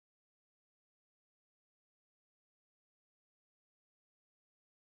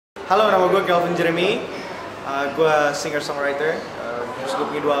Halo, nama gue Calvin Jeremy. Gue singer-songwriter. Terus gue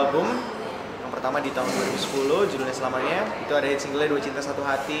punya 2 album. Yang pertama di tahun 2010, judulnya Selamanya. Itu ada hit single-nya Dua Cinta Satu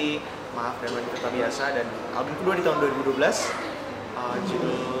Hati, Maaf dan Wanita Biasa. Dan album kedua di tahun 2012.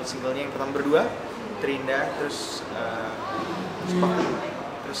 Judul singlenya yang pertama Berdua, Terindah. Terus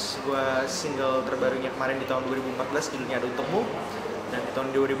gue single terbarunya kemarin di tahun 2014, judulnya Ada Untukmu. Dan di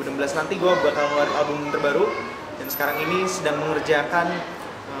tahun 2016 nanti gue bakal ngeluarin album terbaru. Dan sekarang ini sedang mengerjakan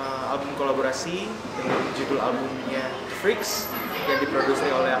album kolaborasi dengan judul albumnya The Freaks yang diproduksi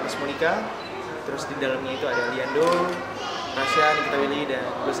oleh Agnes Monica. Terus di dalamnya itu ada Liando, Rasya, Nikita Willy, dan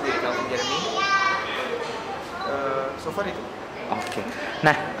gue sendiri Calvin Jeremy. So far itu. Oke.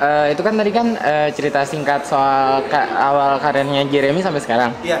 Nah, itu kan tadi kan cerita singkat soal awal karirnya Jeremy sampai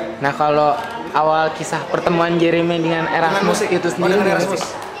sekarang. Iya. Nah, kalau awal kisah pertemuan Jeremy dengan Erasmus itu sendiri dengan gimana Erasmus.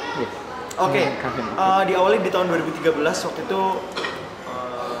 sih? Oke. Diawali di tahun 2013, waktu itu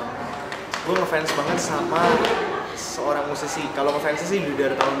gue ngefans banget sama seorang musisi. Kalau ngefans sih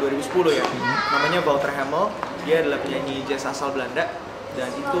dari tahun 2010 ya. Namanya Wouter Hamel. Dia adalah penyanyi jazz asal Belanda. Dan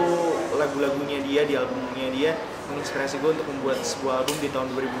itu lagu-lagunya dia, di albumnya dia menginspirasi gue untuk membuat sebuah album di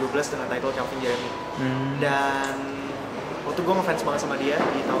tahun 2012 dengan title Calvin Jeremy. Dan waktu gue ngefans banget sama dia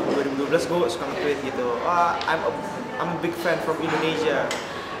di tahun 2012, gue suka nge-tweet gitu, I'm a big fan from Indonesia,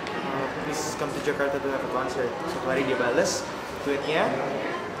 please come to Jakarta to have a concert. Suatu hari dia bales tweetnya,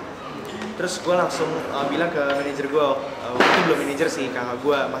 terus gue langsung bilang ke manajer gue, waktu itu belum manajer sih, kakak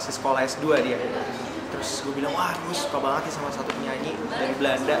gue masih sekolah S2 dia. Terus gue bilang, wah gue suka banget nih sama satu penyanyi dari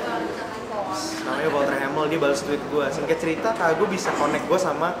Belanda, namanya Wouter Hamel. Dia balas tweet gue. Singkat cerita, kakak gue bisa connect gue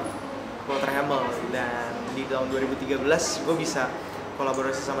sama Wouter Hamel. Dan di tahun 2013 gue bisa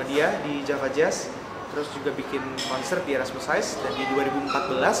kolaborasi sama dia di Java Jazz. Terus juga bikin konser di Erasmus Size. Dan di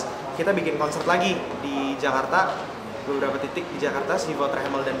 2014 kita bikin konser lagi di Jakarta, beberapa titik di Jakarta, si Wouter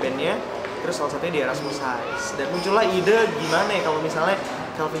Hamel dan bandnya. Terus salah satunya di Erasmus Size. Dan muncullah ide gimana ya kalau misalnya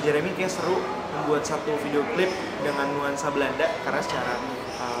Calvin Jeremy kayak seru membuat satu video klip dengan nuansa Belanda, karena secara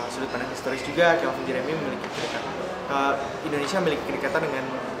sudut pandang historis juga Calvin Jeremy memiliki kedekatan, Indonesia memiliki kedekatan dengan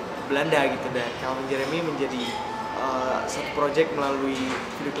Belanda gitu. Dan Calvin Jeremy menjadi satu project melalui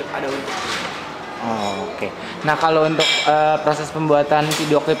video klip Ada Untukmu. Oh, oke. Nah, kalau untuk proses pembuatan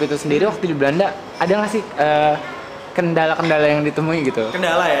video klip itu sendiri waktu di Belanda, ada nggak sih kendala-kendala yang ditemui gitu?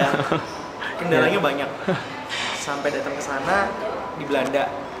 Kendala ya, kendalanya banyak. Sampai datang ke sana di Belanda,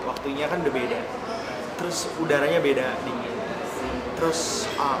 waktunya kan udah beda. Terus udaranya beda, dingin. Terus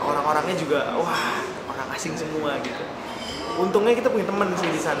orang-orangnya juga, wah, orang asing semua gitu. Untungnya kita punya teman sih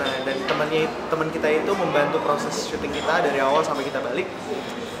di sana, dan teman kita itu membantu proses syuting kita dari awal sampai kita balik.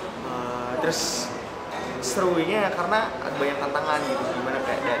 Terus serunya karena ada banyak tantangan gitu, gimana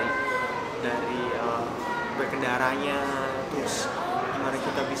kayak dari berkendaranya, terus gimana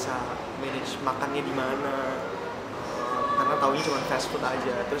kita bisa manage makannya di mana, karena taunya cuma fast food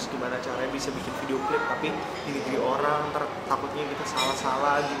aja. Terus gimana caranya bisa bikin video klip tapi di negeri orang, takutnya kita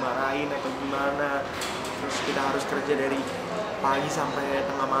salah-salah dimarahin atau gimana. Terus kita harus kerja dari pagi sampai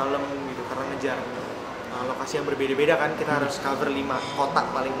tengah malam gitu karena ngejar lokasi yang berbeda-beda kan. Kita harus cover 5 kota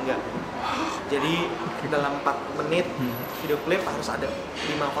paling enggak. Jadi dalam 4 menit video klip harus ada 5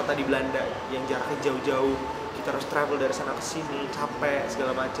 kota di Belanda yang jaraknya jauh-jauh. Kita harus travel dari sana ke sini, capek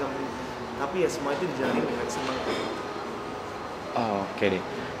segala macam. Tapi ya semua itu dijalani dengan senang. Oh, oke deh.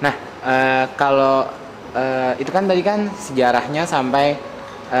 Nah, kalau itu kan tadi kan sejarahnya sampai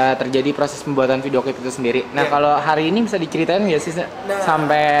terjadi proses pembuatan video klip itu sendiri. Nah, kalau hari ini bisa diceritain nggak sih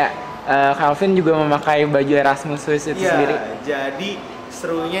sampai Calvin juga memakai baju Erasmus Swiss itu sendiri? Jadi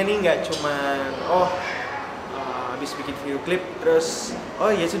serunya nih nggak cuman habis bikin video klip terus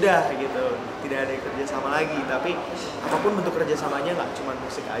ya sudah gitu, tidak ada kerjasama lagi. Tapi apapun bentuk kerjasamanya, nggak cuma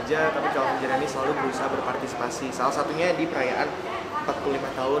musik aja, tapi Calvin Jeremy selalu berusaha berpartisipasi. Salah satunya di perayaan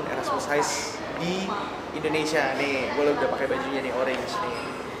 45 tahun Erasmus Size di Indonesia nih. Gue udah pakai bajunya nih, orange nih.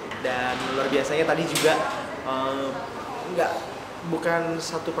 Dan luar biasanya tadi juga bukan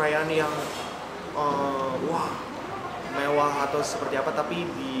satu perayaan yang wah mewah atau seperti apa, tapi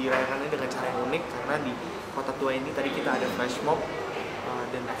dirayakannya dengan cara yang unik. Karena di kota tua ini tadi kita ada flash mob,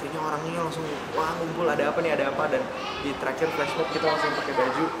 dan akhirnya orangnya langsung wah ngumpul, ada apa nih, ada apa. Dan di terakhir flash mob kita langsung pakai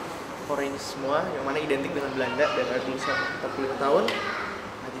baju orange semua, yang mana identik dengan Belanda dan ada tulisan 45 tahun.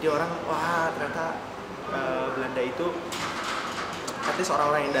 Nah, jadi orang wah ternyata Belanda itu, artis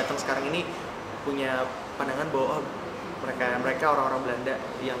orang-orang yang datang sekarang ini punya pandangan bahwa mereka orang-orang Belanda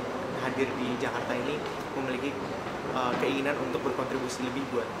yang hadir di Jakarta ini memiliki keinginan untuk berkontribusi lebih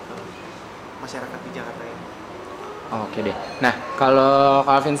buat masyarakat di Jakarta ini. Oke deh. Nah, kalau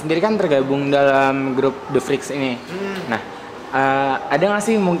Calvin sendiri kan tergabung dalam grup The Freaks ini. Nah, ada nggak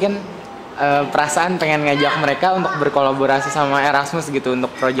sih mungkin perasaan pengen ngajak mereka untuk berkolaborasi sama Erasmus gitu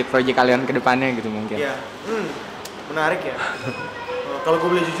untuk project-project kalian ke depannya gitu mungkin? Iya, menarik ya. Kalau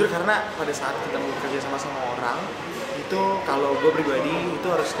gue boleh jujur, karena pada saat kita bekerja sama orang itu, kalau gue pribadi itu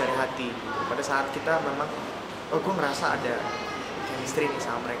harus dari hati. Pada saat kita memang, gue ngerasa ada chemistry nih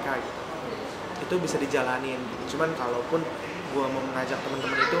sama mereka gitu, itu bisa dijalanin. Cuman kalaupun gue mau mengajak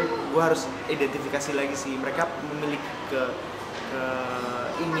teman-teman itu, gue harus identifikasi lagi sih mereka memiliki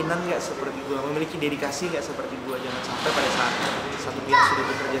keinginan nggak seperti gue, memiliki dedikasi nggak seperti gue. Jangan sampai pada saat satu pihak sudah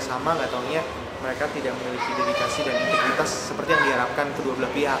bekerja sama, nggak taunya mereka tidak memiliki dedikasi dan integritas seperti yang diharapkan kedua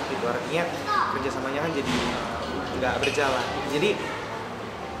belah pihak gitu. Artinya kerjasamanya kan jadi nggak berjalan. Jadi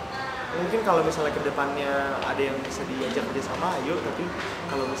mungkin kalau misalnya kedepannya ada yang bisa diajak kerjasama, ayo. Tapi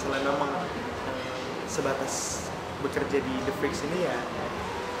kalau misalnya memang sebatas bekerja di The Freaks ini, ya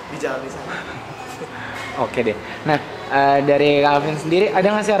di jalan di sana. Oke deh. Nah, dari Calvin sendiri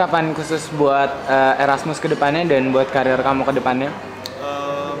ada nggak sih harapan khusus buat Erasmus ke depannya dan buat karir kamu ke depannya?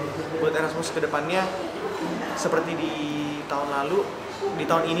 Buat Erasmus ke depannya, seperti di tahun lalu, di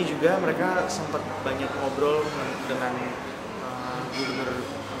tahun ini juga mereka sempat banyak ngobrol dengan Gubernur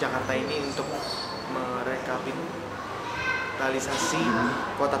Jakarta ini untuk merekapitalisasi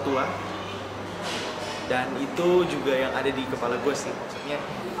kota tua. Dan itu juga yang ada di kepala gue sih, maksudnya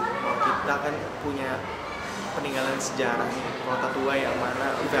kita kan punya peninggalan sejarah nih, kota tua yang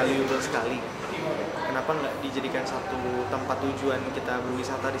mana valuable sekali. Kenapa nggak dijadikan satu tempat tujuan kita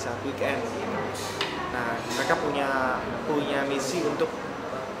berwisata di saat weekend gitu. Nah, mereka punya misi untuk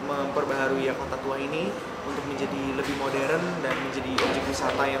memperbaharui ya kota tua ini untuk menjadi lebih modern dan menjadi objek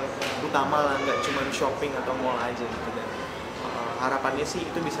wisata yang utama lah, nggak cuma shopping atau mall aja gitu. Dan harapannya sih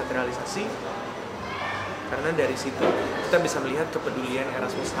itu bisa terrealisasi, karena dari situ kita bisa melihat kepedulian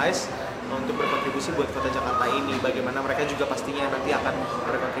Erasmus Heights untuk berkontribusi buat kota Jakarta ini. Bagaimana mereka juga pastinya nanti akan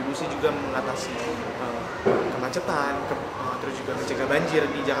berkontribusi juga mengatasi kemacetan, terus juga mencegah banjir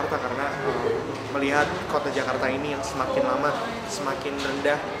di Jakarta, karena melihat kota Jakarta ini yang semakin lama semakin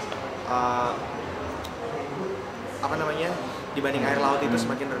rendah dibanding air laut itu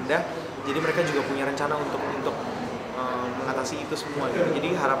semakin rendah. Jadi mereka juga punya rencana untuk mengatasi itu semua gitu.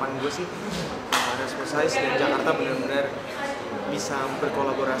 Jadi harapan gue sih Erasmus Heights dan Jakarta benar-benar bisa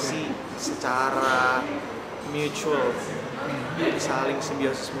berkolaborasi secara mutual, saling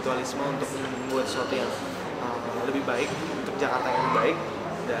simbiosis mutualisme untuk membuat sesuatu yang lebih baik untuk Jakarta yang lebih baik.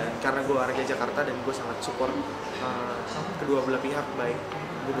 Dan karena gue warga Jakarta dan gue sangat support kedua belah pihak, baik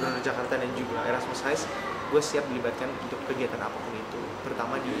Gubernur Jakarta dan juga Erasmus Heights, gue siap dilibatkan untuk kegiatan apapun itu,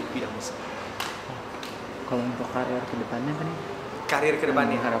 terutama di bidang musik. Kalau untuk karir kedepannya kan? Karir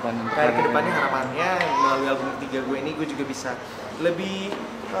kedepannya, harapannya melalui album ketiga gue ini, gue juga bisa lebih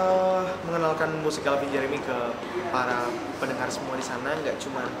mengenalkan musik Calvin Jeremy ke para pendengar semua di sana. Nggak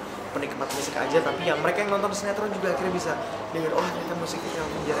cuma penikmat musik aja, tapi yang mereka yang nonton sinetron juga akhirnya bisa dengar, oh ternyata musiknya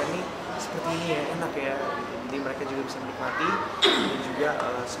Calvin Jeremy seperti ini ya, enak ya. Jadi mereka juga bisa menikmati, dan juga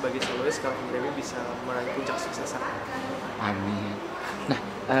sebagai solois Calvin Jeremy bisa meraih puncak suksesan. Amin.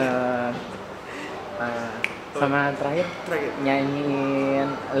 Nah, sama terakhir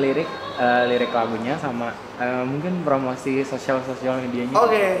nyanyiin lirik lagunya sama mungkin promosi sosial medianya.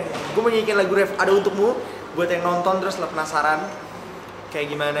 Oke, gue mau nyanyiin lagu Ref Ada Untukmu buat yang nonton terus lo penasaran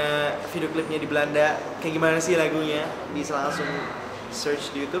kayak gimana video klipnya di Belanda, kayak gimana sih lagunya, bisa langsung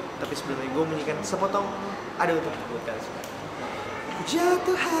search di YouTube. Tapi sebelumnya gue menyanyikan sepotong Ada Untukmu buat kalian semua.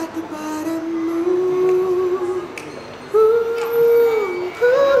 Jatuh hati padamu,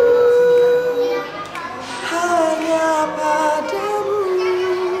 hanya padamu,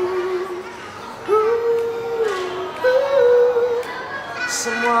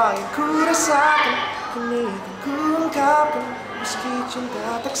 semua yang ku rasakan kini ku ungkapkan. Meski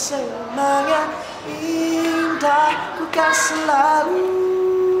cinta tak selamanya indah, ku kan selalu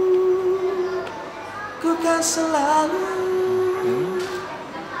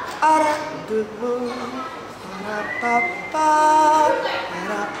ada untukmu.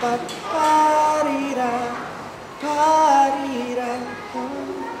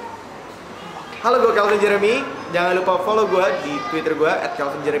 Halo, gue Calvin Jeremy. Jangan lupa follow gue di Twitter gue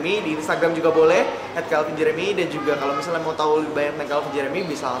 @calvinjeremy, di Instagram juga boleh @calvinjeremy. Dan juga kalau misalnya mau tahu lebih banyak tentang Calvin Jeremy,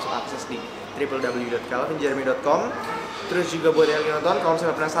 bisa langsung akses di www.calvinjeremy.com. Terus juga buat yang nonton, kalau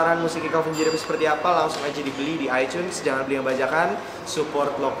misalnya penasaran musiknya Calvin Jeremy seperti apa, langsung aja dibeli di iTunes. Jangan beli yang bajakan,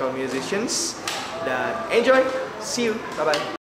 support local musicians. Dan enjoy, see you, bye-bye.